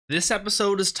This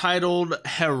episode is titled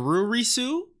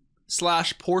Herurisu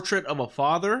 / Portrait of a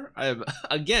Father. I have,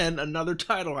 again, another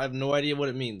title. I have no idea what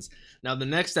it means. Now, the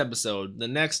next episode, the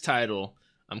next title,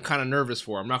 I'm kind of nervous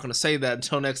for. I'm not going to say that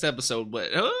until next episode, but...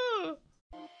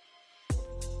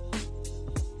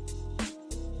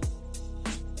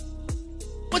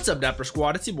 What's up, Dapper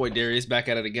Squad? It's your boy Darius back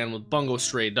at it again with Bungo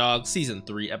Stray Dogs, Season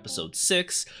 3, Episode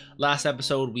 6. Last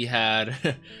episode, we had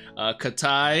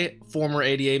Katai, former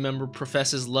ADA member,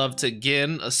 professes love to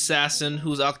Gin, assassin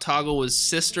whose Octago was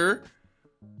sister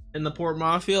in the Port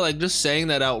Mafia. Like, just saying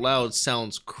that out loud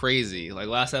sounds crazy. Like,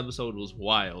 last episode was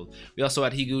wild. We also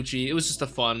had Higuchi. It was just a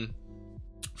fun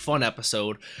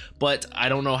episode, but I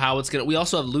don't know how it's gonna... We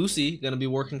also have Lucy gonna be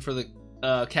working for the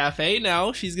cafe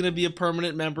now. She's gonna be a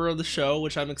permanent member of the show,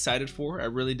 which I'm excited for. I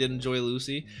really did enjoy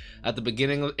Lucy at the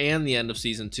beginning and the end of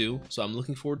season 2, so I'm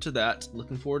looking forward to that.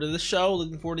 Looking forward to the show,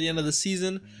 looking forward to the end of the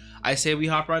season. I say we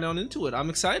hop right on into it.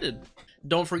 I'm excited.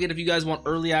 Don't forget, if you guys want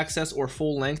early access or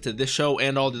full length to this show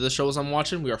and all the other shows I'm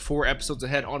watching, we are 4 episodes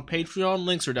ahead on Patreon.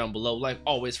 Links are down below, like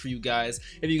always, for you guys.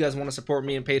 If you guys want to support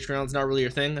me, and Patreon's not really your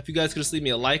thing, if you guys could just leave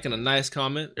me a like and a nice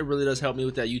comment, it really does help me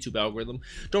with that YouTube algorithm.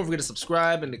 Don't forget to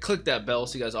subscribe and to click that bell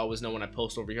so you guys always know when I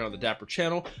post over here on the Dapper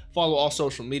channel. Follow all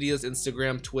social medias,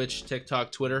 Instagram, Twitch,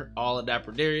 TikTok, Twitter, all at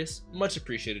DapperDarius. Much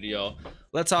appreciated, y'all.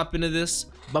 Let's hop into this.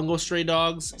 Bungo Stray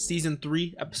Dogs, Season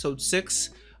 3, Episode 6.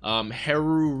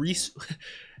 Herurisu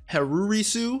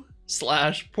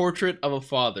 / Portrait of a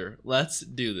Father. Let's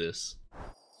do this.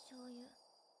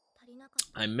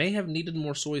 I may have needed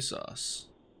more soy sauce.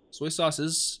 Soy sauce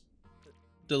is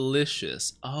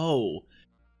delicious. Oh,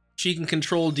 she can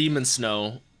control Demon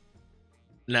Snow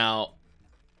now,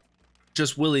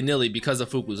 just willy-nilly because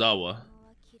of Fukuzawa.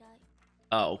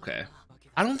 Oh, okay.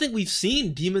 I don't think we've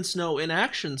seen Demon Snow in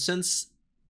action since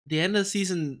the end of the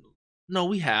season. No,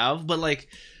 we have, but like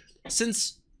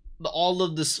since all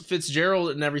of this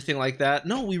Fitzgerald and everything like that,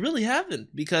 no, we really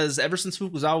haven't, because ever since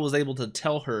Fukuzawa was able to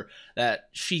tell her that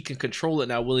she can control it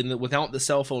now willingly without the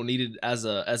cell phone needed as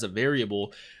a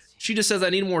variable, she just says, I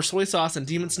need more soy sauce, and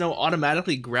Demon Snow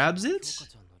automatically grabs it.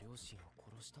 That's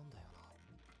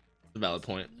a valid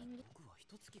point.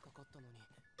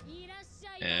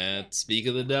 And speak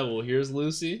of the devil, here's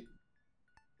Lucy.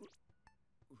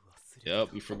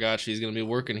 Yep, we forgot she's gonna be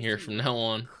working here from now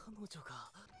on.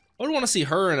 I would want to see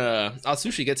her and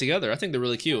Atsushi get together. I think they're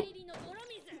really cute.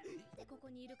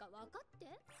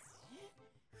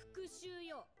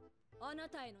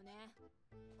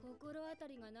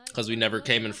 Because we never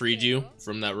came and freed you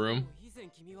from that room.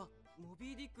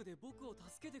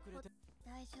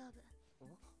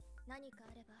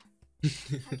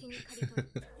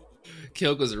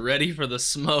 Kyouka's ready for the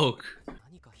smoke.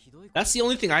 That's the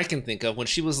only thing I can think of when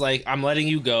she was like, I'm letting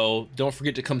you go. Don't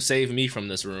forget to come save me from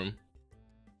this room.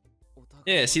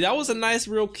 Yeah, see, that was a nice,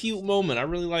 real cute moment. I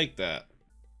really like that.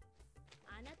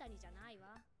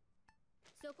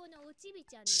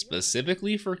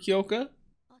 Specifically for Kyouka?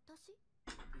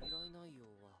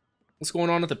 What's going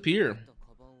on at the pier?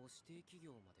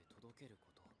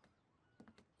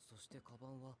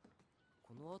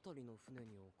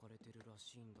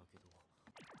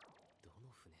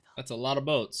 That's a lot of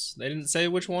boats. They didn't say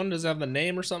which one. Does it have the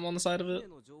name or something on the side of it?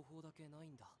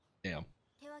 Damn.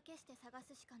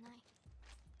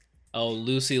 Oh,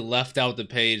 Lucy left out the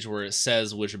page where it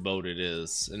says which boat it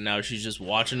is, and now she's just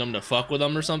watching them to fuck with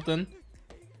them or something?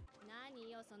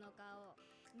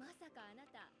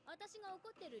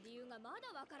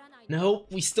 Nope,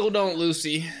 we still don't,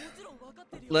 Lucy.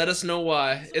 Let us know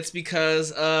why. It's because,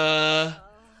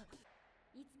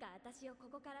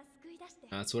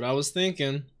 that's what I was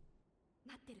thinking.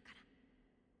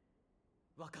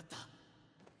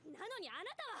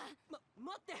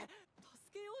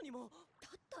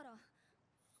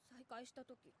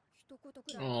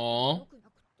 Aww.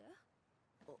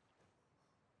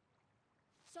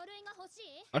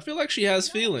 I feel like she has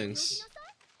feelings.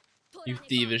 You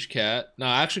thievish cat. No,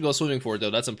 actually go swimming for it though.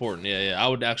 That's important. Yeah, I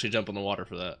would actually jump in the water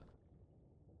for that.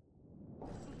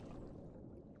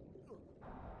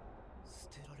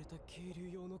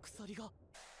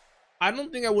 I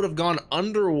don't think I would have gone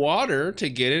underwater to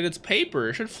get it. It's paper.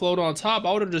 It should float on top.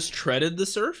 I would have just treaded the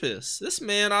surface. This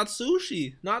man,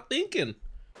 Atsushi, not thinking.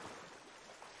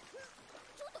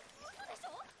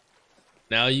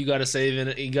 Now you gotta save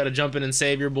it. You gotta jump in and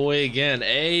save your boy again.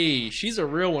 Hey, she's a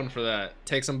real one for that.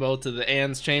 Takes them both to the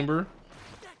Anne's chamber.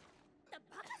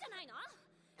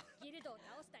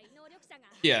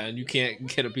 Yeah, and you can't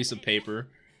get a piece of paper.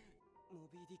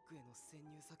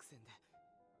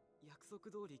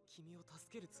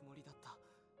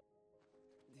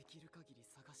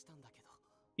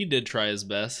 He did try his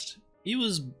best. He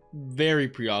was very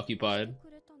preoccupied.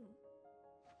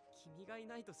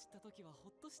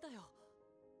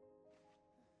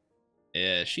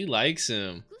 Yeah, she likes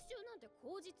him.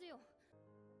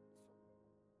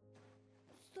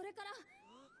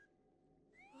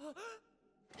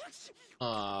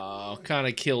 Oh, kind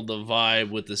of killed the vibe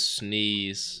with the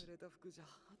sneeze.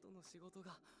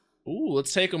 Ooh,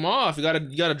 let's take him off. You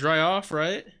gotta dry off,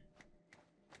 right?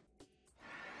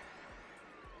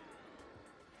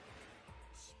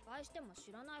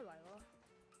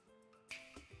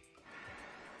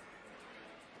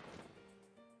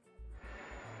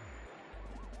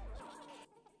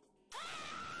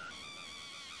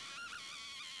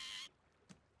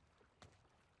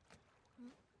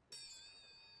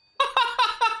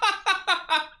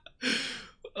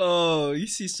 Oh, you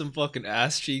see some fucking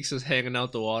ass cheeks just hanging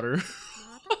out the water.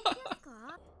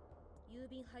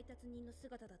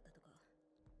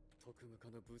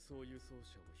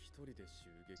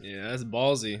 Yeah, that's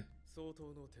ballsy.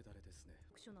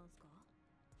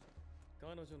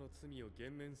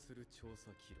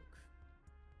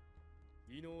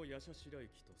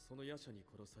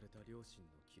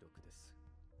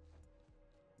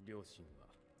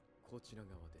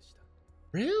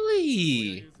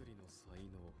 Really?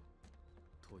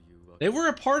 They were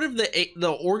a part of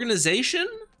the organization?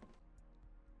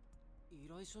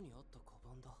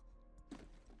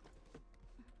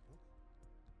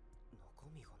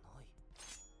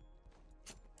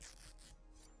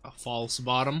 A false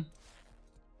bottom.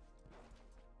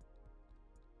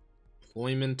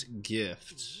 Employment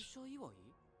gift.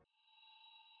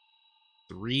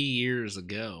 3 years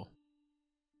ago.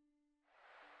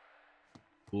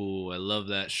 Ooh, I love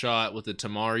that shot with the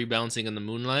Tamari bouncing in the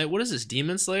moonlight. What is this,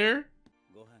 Demon Slayer?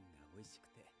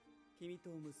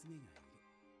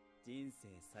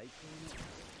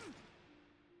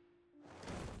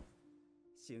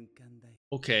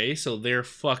 Okay, so they're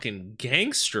fucking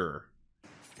gangster.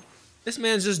 This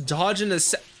man's just dodging a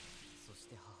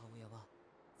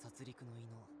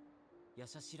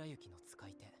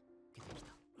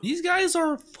These guys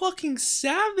are fucking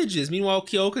savages. Meanwhile,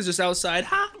 Kyouka's just outside.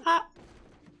 Ha ha.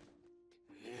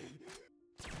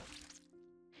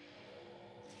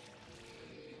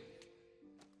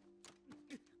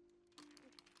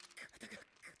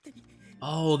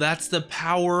 Oh, that's the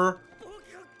power.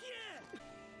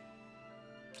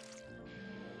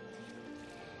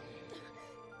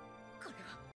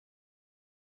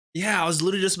 Yeah, I was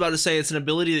literally just about to say it's an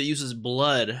ability that uses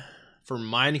blood for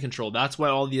mind control. That's why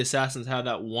all the assassins have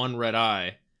that one red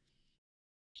eye.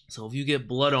 So if you get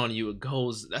blood on you, it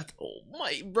goes. That's, oh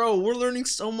my, bro, we're learning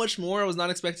so much more. I was not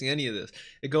expecting any of this.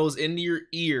 It goes into your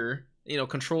ear, you know,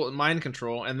 control, mind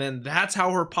control, and then that's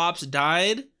how her pops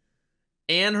died.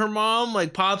 And her mom,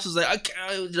 like, Pops was like,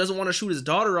 doesn't want to shoot his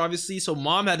daughter, obviously, so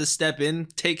mom had to step in,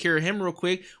 take care of him real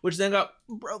quick, which then got,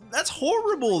 bro, that's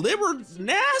horrible. They were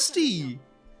nasty.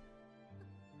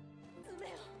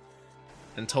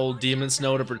 And told Demon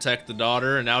Snow to protect the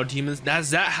daughter, and now is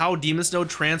that how Demon Snow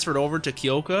transferred over to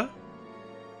Kyouka?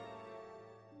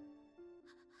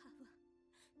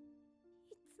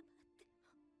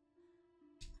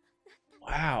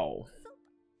 Wow.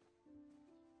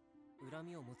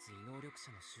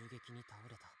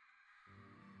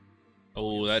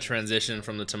 Oh, that transition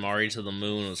from the Tamari to the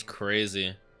moon was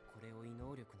crazy.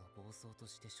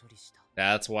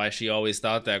 That's why she always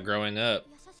thought that growing up.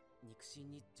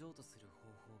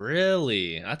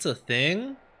 Really? That's a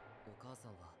thing?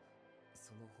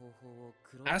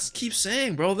 I keep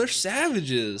saying, bro, they're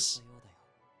savages.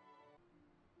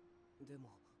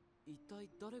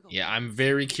 Yeah, I'm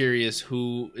very curious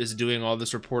who is doing all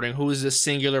this reporting. Who is this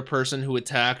singular person who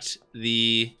attacked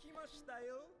the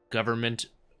government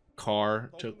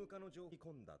car? So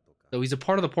he's a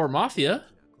part of the Port Mafia.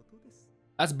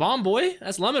 That's Bomb Boy.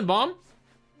 That's Lemon Bomb. It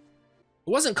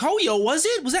wasn't Koyou, was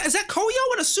it? Is that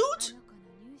Koyou in a suit?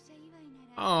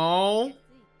 Oh.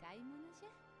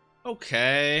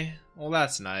 Okay. Well,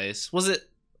 that's nice. Was it?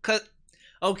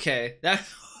 Okay.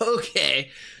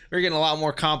 Okay. We're getting a lot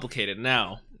more complicated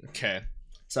now. Okay.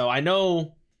 So I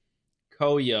know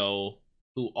Koyou,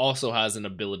 who also has an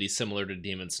ability similar to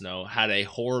Demon Snow, had a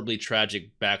horribly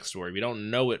tragic backstory. We don't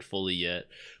know it fully yet,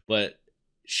 but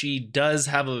she does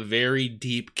have a very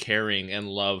deep caring and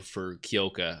love for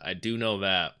Kyouka. I do know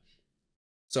that.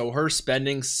 So her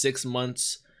spending 6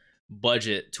 months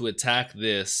budget to attack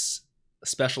this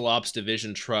special ops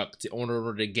division truck in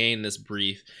order to gain this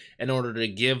brief, in order to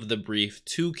give the brief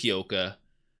to Kyouka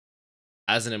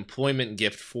as an employment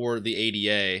gift for the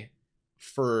ADA,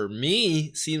 for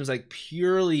me seems like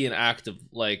purely an act of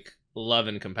like love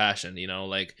and compassion, you know,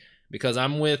 like because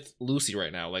I'm with Lucy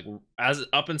right now. Like, as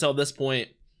up until this point,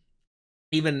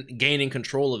 even gaining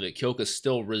control of it, Kyouka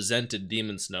still resented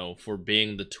Demon Snow for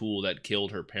being the tool that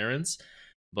killed her parents.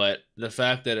 But the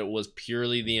fact that it was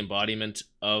purely the embodiment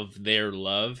of their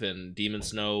love and Demon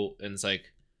Snow, and it's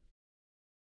like,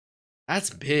 that's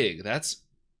big. That's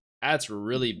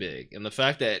really big. And the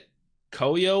fact that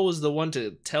Koyou was the one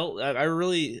to tell, I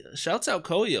really, shouts out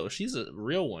Koyou. She's a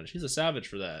real one. She's a savage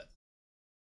for that.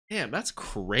 Damn, that's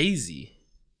crazy.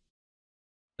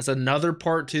 That's another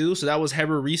part 2. So that was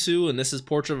Herurisu, and this is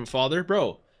Portrait of a Father.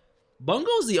 Bro,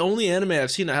 Bungo's the only anime I've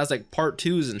seen that has like part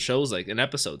 2s and shows like in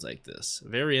episodes like this.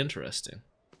 Very interesting.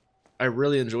 I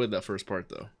really enjoyed that first part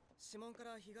though.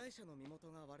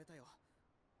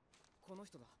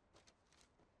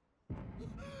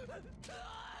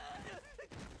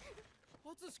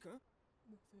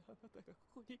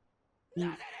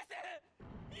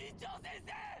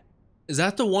 Is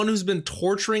that the one who's been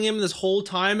torturing him this whole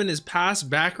time in his past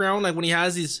background? Like when he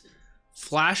has these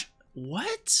flash...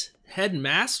 What?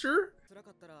 Headmaster?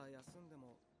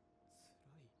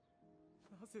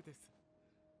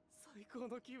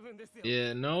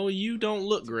 Yeah, no, you don't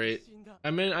look great.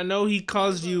 I mean, I know he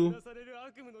caused you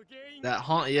that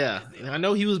haunt. Yeah, I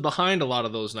know he was behind a lot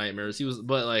of those nightmares. He was,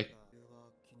 but like,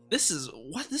 this is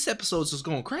what this episode's just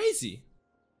going crazy.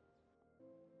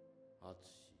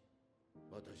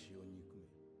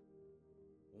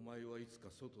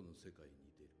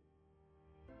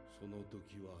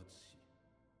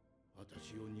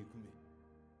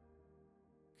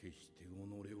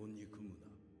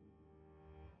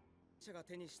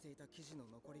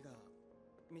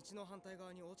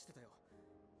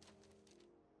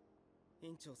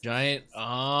 Giant. Oh,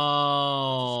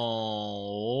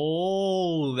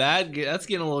 that's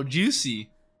getting a little juicy.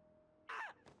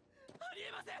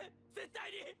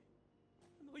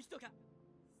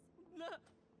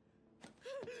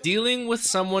 Dealing with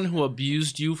someone who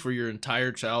abused you for your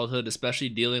entire childhood, especially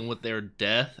dealing with their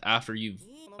death after you've,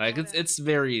 like, it's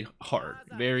very hard,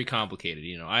 very complicated,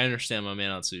 you know. I understand my man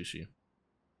Atsushi.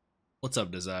 What's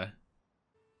up, Dazai?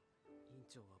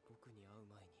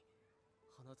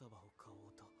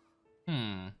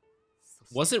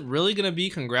 Was it really gonna be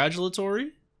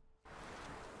congratulatory?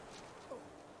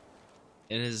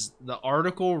 And is the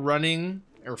article running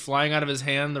or flying out of his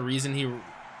hand the reason he...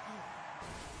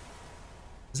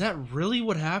 Is that really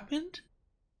what happened?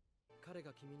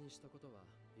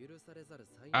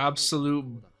 Absolute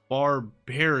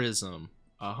barbarism.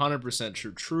 100%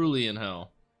 true. Truly in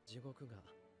hell.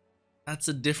 That's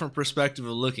a different perspective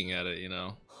of looking at it, you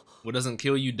know. What doesn't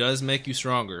kill you does make you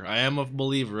stronger. I am a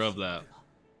believer of that.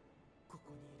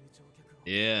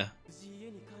 Yeah.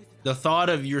 The thought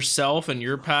of yourself and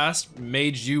your past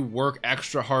made you work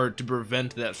extra hard to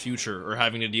prevent that future or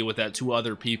having to deal with that to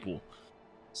other people.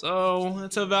 So,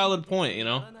 it's a valid point, you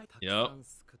know? Yep.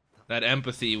 That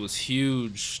empathy was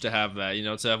huge to have that, you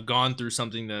know, to have gone through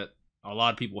something that a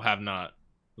lot of people have not.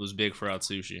 It was big for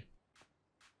Atsushi.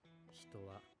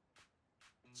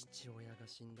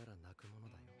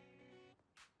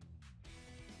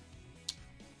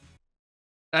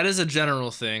 That is a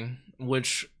general thing,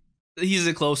 which he's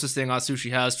the closest thing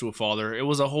Atsushi has to a father. It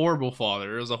was a horrible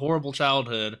father. It was a horrible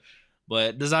childhood,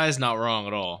 but Dazai is not wrong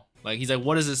at all. Like, he's like,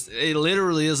 what is this? It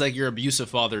literally is like your abusive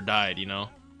father died, you know?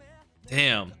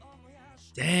 Damn.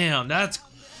 Damn, that's...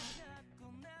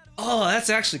 Oh, that's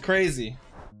actually crazy.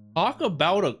 Talk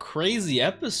about a crazy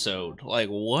episode. Like,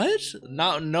 what?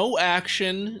 No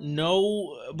action,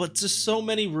 no... But just so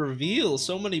many reveals,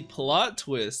 so many plot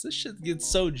twists. This shit gets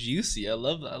so juicy. I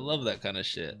love that kind of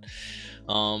shit.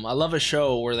 I love a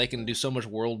show where they can do so much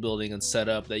world building and set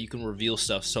up that you can reveal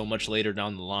stuff so much later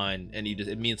down the line, and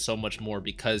it means so much more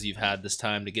because you've had this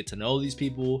time to get to know these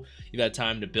people. You've had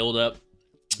time to build up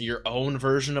your own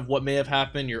version of what may have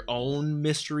happened, your own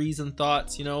mysteries and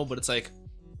thoughts, you know. But it's like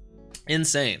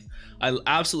insane. I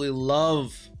absolutely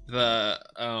love the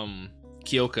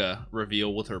Kyouka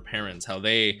reveal with her parents, how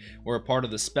they were a part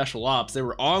of the special ops. They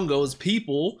were Ongo's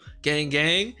people,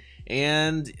 gang,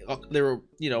 and they were,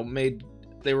 you know,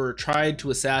 they were tried to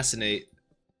assassinate.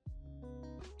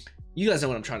 You guys know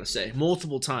what I'm trying to say.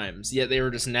 Multiple times, yet they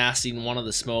were just nastying one of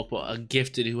the smoke, but a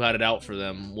gifted who had it out for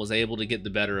them was able to get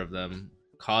the better of them,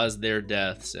 cause their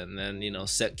deaths, and then, you know,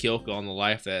 set Kyouka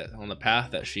on the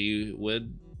path that she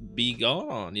would be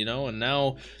gone, you know. And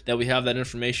now that we have that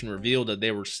information revealed that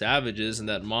they were savages and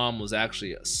that mom was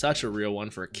actually such a real one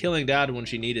for killing dad when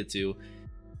she needed to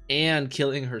and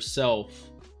killing herself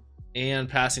and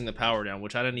passing the power down,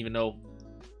 which I didn't even know.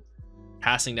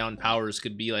 passing down powers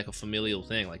could be like a familial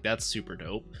thing. Like, that's super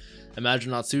dope.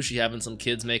 Imagine Atsushi having some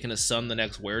kids making his son the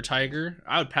next were-tiger.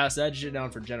 I would pass that shit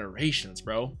down for generations,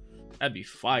 bro. That'd be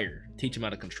fire. Teach him how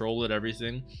to control it,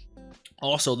 everything.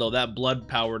 Also, though, that blood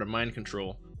power to mind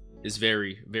control is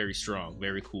very, very strong,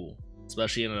 very cool.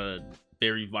 Especially in a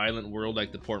very violent world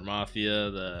like the Port Mafia,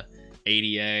 the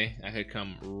ADA. That could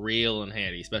come real in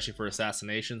handy, especially for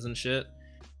assassinations and shit.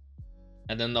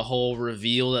 And then the whole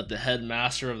reveal that the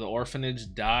headmaster of the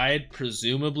orphanage died,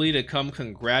 presumably to come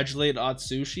congratulate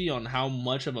Atsushi on how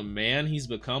much of a man he's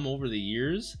become over the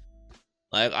years.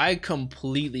 Like, I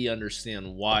completely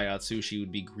understand why Atsushi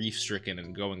would be grief-stricken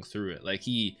and going through it. Like,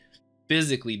 he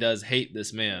physically does hate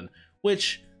this man,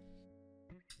 which,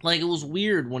 like, it was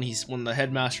weird when the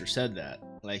headmaster said that.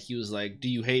 Like, he was like, do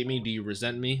you hate me? Do you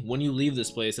resent me? When you leave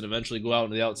this place and eventually go out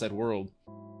into the outside world,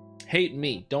 hate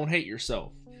me. Don't hate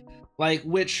yourself. Like,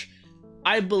 which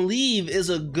I believe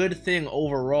is a good thing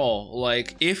overall.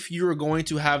 Like, if you're going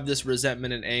to have this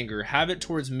resentment and anger, have it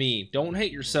towards me. Don't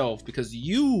hate yourself, because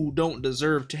you don't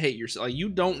deserve to hate yourself. Like, you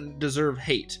don't deserve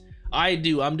hate. I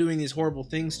do. I'm doing these horrible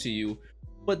things to you.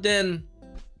 But then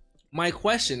my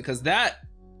question, because that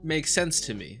makes sense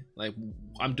to me. Like,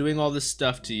 I'm doing all this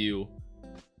stuff to you.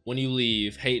 When you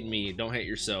leave, hate me. Don't hate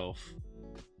yourself.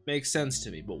 Makes sense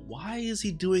to me. But why is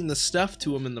he doing the stuff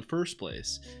to him in the first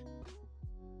place?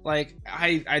 Like,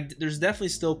 there's definitely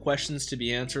still questions to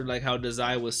be answered, like how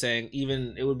Dazai was saying.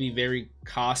 Even it would be very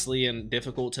costly and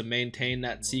difficult to maintain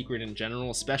that secret in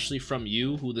general, especially from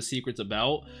you, who the secret's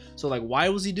about. So, like, why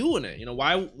was he doing it? You know,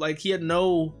 why? Like, he had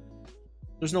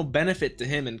there's no benefit to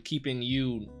him in keeping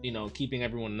you, you know, keeping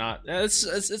everyone not.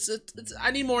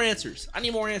 I need more answers. I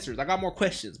need more answers. I got more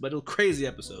questions, but it was crazy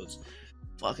episodes.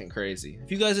 Fucking crazy.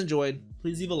 If you guys enjoyed,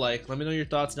 please leave a like. Let me know your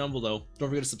thoughts down below. Don't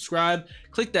forget to subscribe.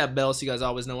 Click that bell so you guys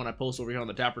always know when I post over here on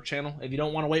the Dapper channel. If you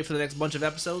don't want to wait for the next bunch of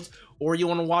episodes, or you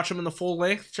want to watch them in the full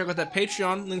length, check out that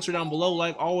Patreon. Links are down below,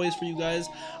 like always, for you guys.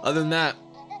 Other than that,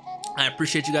 I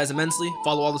appreciate you guys immensely.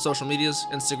 Follow all the social medias: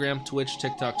 Instagram, Twitch,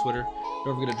 TikTok, Twitter.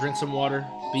 Don't forget to drink some water.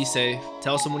 Be safe.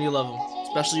 Tell someone you love them,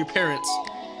 especially your parents.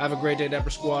 Have a great day, Dapper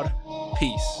Squad.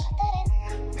 Peace.